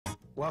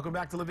Welcome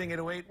back to Living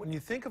 808. When you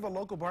think of a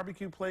local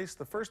barbecue place,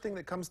 the first thing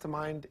that comes to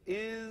mind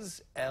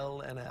is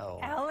L&L.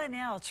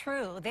 L&L,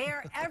 true. They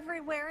are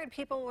everywhere, and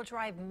people will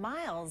drive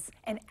miles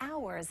and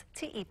hours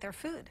to eat their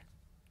food.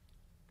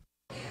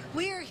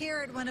 We are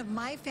here at one of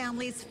my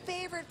family's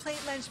favorite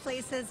plate lunch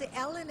places,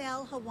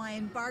 L&L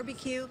Hawaiian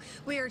Barbecue.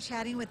 We are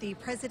chatting with the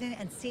president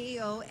and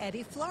CEO,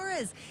 Eddie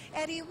Flores.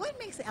 Eddie, what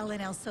makes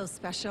L&L so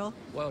special?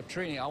 Well,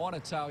 Trini, I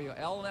want to tell you,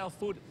 L&L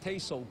food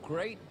tastes so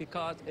great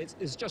because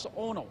it's just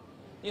ono.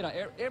 You know,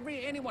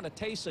 anyone that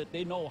tastes it,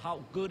 they know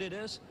how good it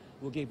is.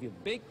 We'll give you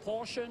big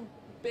portion,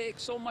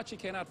 so much you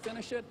cannot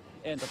finish it,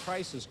 and the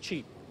price is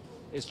cheap.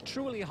 It's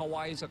truly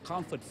Hawaii's a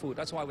comfort food.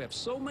 That's why we have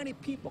so many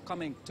people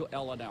coming to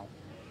L&L.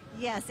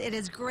 Yes, it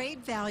is great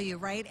value,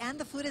 right? And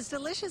the food is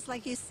delicious,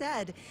 like you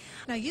said.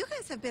 Now, you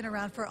guys have been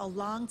around for a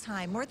long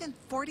time, more than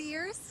 40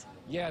 years?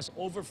 Yes,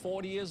 over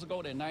 40 years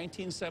ago in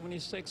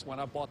 1976 when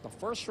I bought the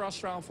first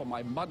restaurant for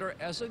my mother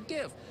as a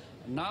gift.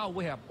 Now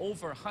we have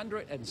over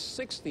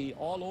 160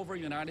 all over the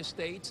United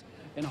States.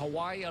 In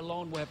Hawaii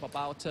alone, we have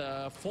about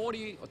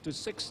 40 to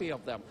 60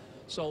 of them.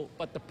 So,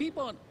 but the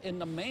people in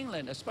the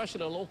mainland, especially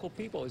the local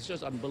people, is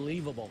just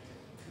unbelievable.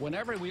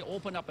 Whenever we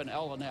open up an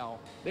L&L,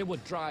 they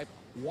would drive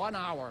 1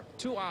 hour,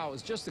 2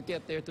 hours just to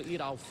get there to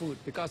eat our food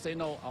because they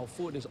know our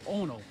food is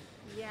ono.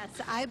 Yes,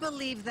 I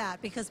believe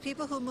that because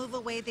people who move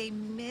away, they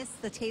miss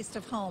the taste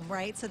of home,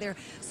 right? So they're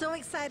so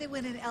excited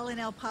when an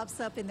L&L pops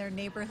up in their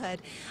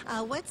neighborhood.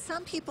 What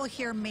some people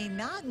here may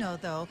not know,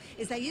 though,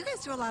 is that you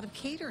guys do a lot of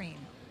catering.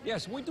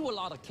 Yes, we do a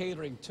lot of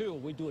catering, too.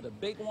 We do the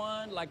big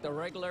one, like the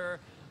regular,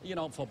 you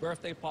know, for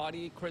birthday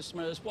party,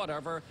 Christmas,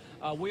 whatever.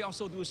 We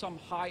also do some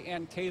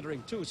high-end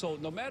catering, too. So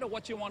no matter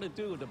what you want to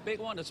do, the big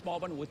one, the small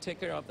one, we'll take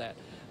care of that.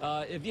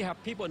 If you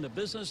have people in the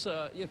business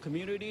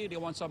community, they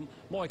want some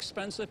more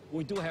expensive,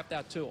 we do have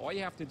that, too. All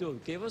you have to do,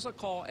 give us a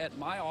call at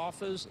my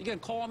office. You can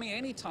call me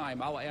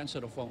anytime. I will answer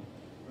the phone.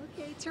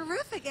 Okay,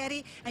 terrific,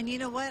 Eddie. And you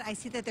know what? I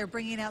see that they're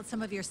bringing out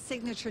some of your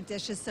signature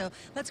dishes, so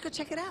let's go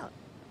check it out.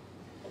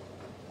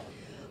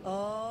 Oh,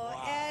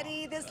 wow.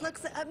 Eddie, this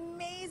looks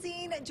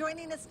amazing.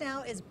 Joining us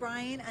now is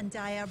Brian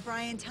Andaya.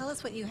 Brian, tell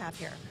us what you have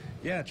here.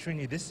 Yeah,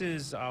 Trini, this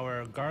is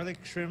our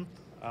garlic shrimp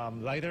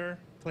lighter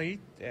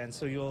plate. And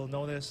so you'll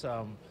notice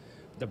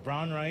the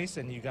brown rice,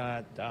 and you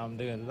got a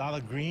lot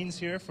of greens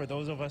here for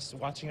those of us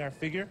watching our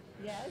figure.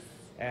 Yes.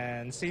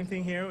 And same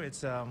thing here.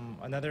 It's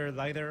another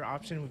lighter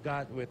option we've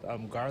got with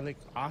garlic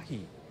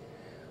ahi.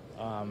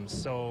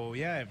 So,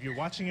 yeah, if you're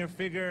watching your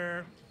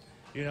figure,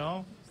 you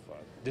know,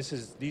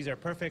 these are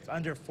perfect,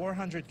 under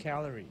 400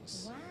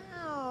 calories.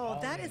 Wow,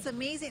 that is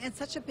amazing, and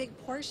such a big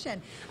portion.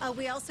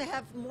 We also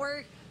have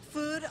more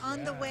food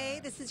on the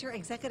way. This is your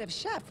executive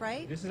chef,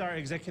 right? This is our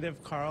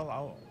executive,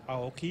 Carl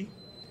Aoki.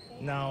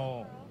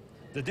 Now,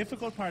 the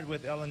difficult part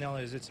with L&L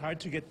is it's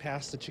hard to get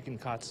past the chicken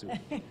katsu.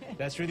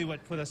 That's really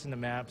what put us in the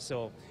map.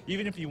 So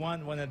even if you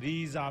want one of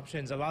these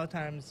options, a lot of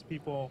times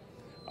people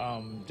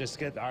just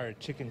get our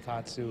chicken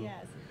katsu.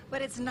 Yes.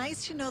 But it's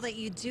nice to know that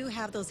you do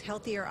have those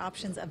healthier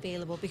options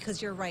available,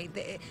 because you're right.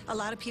 A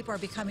lot of people are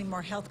becoming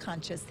more health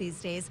conscious these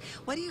days.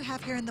 What do you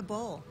have here in the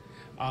bowl?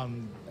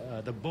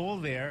 The bowl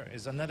there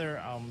is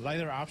another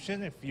lighter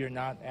option if you're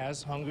not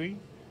as hungry.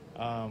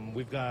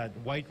 We've got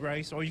white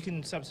rice, or you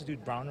can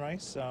substitute brown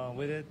rice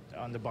with it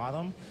on the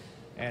bottom.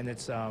 And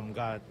it's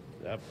got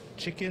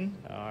chicken,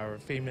 our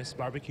famous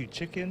barbecue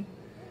chicken,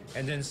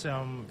 and then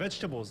some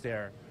vegetables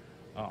there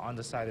on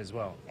the side as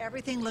well.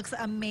 Everything looks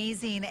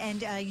amazing,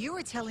 and you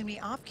were telling me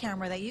off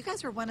camera that you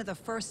guys were one of the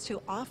first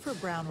to offer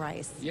brown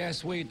rice.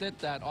 Yes, we did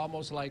that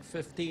almost like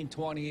 15,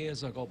 20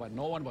 years ago, but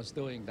no one was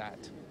doing that.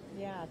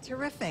 Yeah,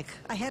 terrific.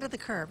 Ahead of the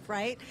curve,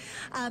 right?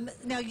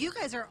 Now, you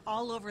guys are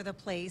all over the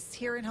place,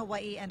 here in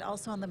Hawaii and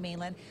also on the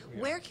mainland.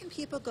 Yeah. Where can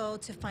people go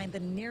to find the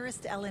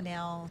nearest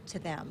L&L to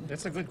them?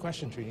 That's a good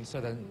question, Trini. So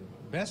the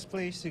best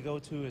place to go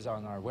to is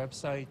on our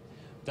website,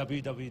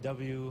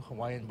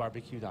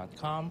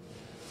 www.hawaiianbarbecue.com.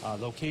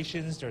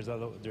 Locations,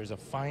 there's a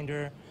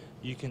finder.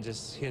 You can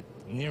just hit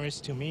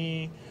nearest to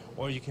me,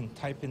 or you can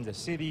type in the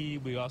city.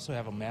 We also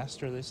have a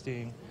master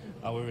listing.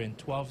 We're in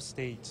 12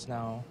 states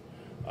now,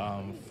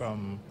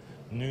 from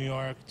New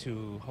York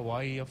to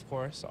Hawaii, of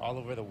course, all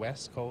over the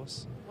West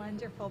Coast.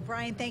 Wonderful.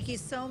 Brian, thank you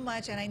so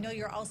much. And I know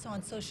you're also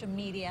on social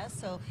media,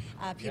 so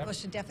people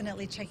should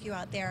definitely check you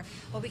out there.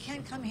 Well, we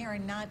can't come here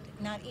and not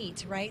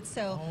eat, right?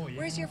 So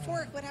where's your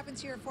fork? What happened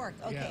to your fork?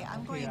 Okay,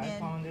 I'm going in. I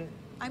found it.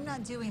 I'm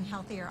not doing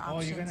healthier options. Oh,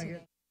 you're going to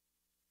get...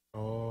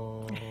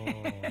 Oh.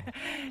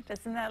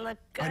 Doesn't that look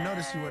good? I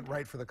noticed you went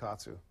right for the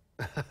katsu.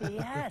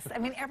 Yes. I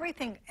mean,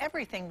 everything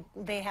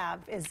they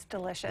have is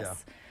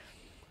delicious.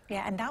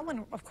 Yeah, and that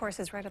one, of course,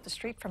 is right up the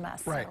street from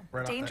us. Right, so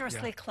right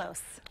dangerously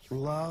close.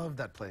 Love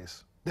that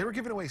place. They were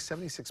giving away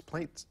 76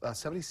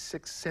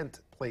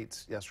 cent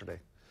plates yesterday.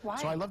 Why?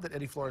 So I love that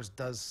Eddie Flores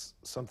does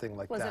something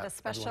like that. Was it a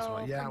special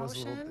promotion? Yeah,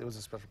 it was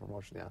a special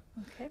promotion, yeah.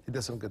 Okay. He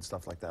does some good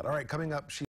stuff like that. All right, coming up,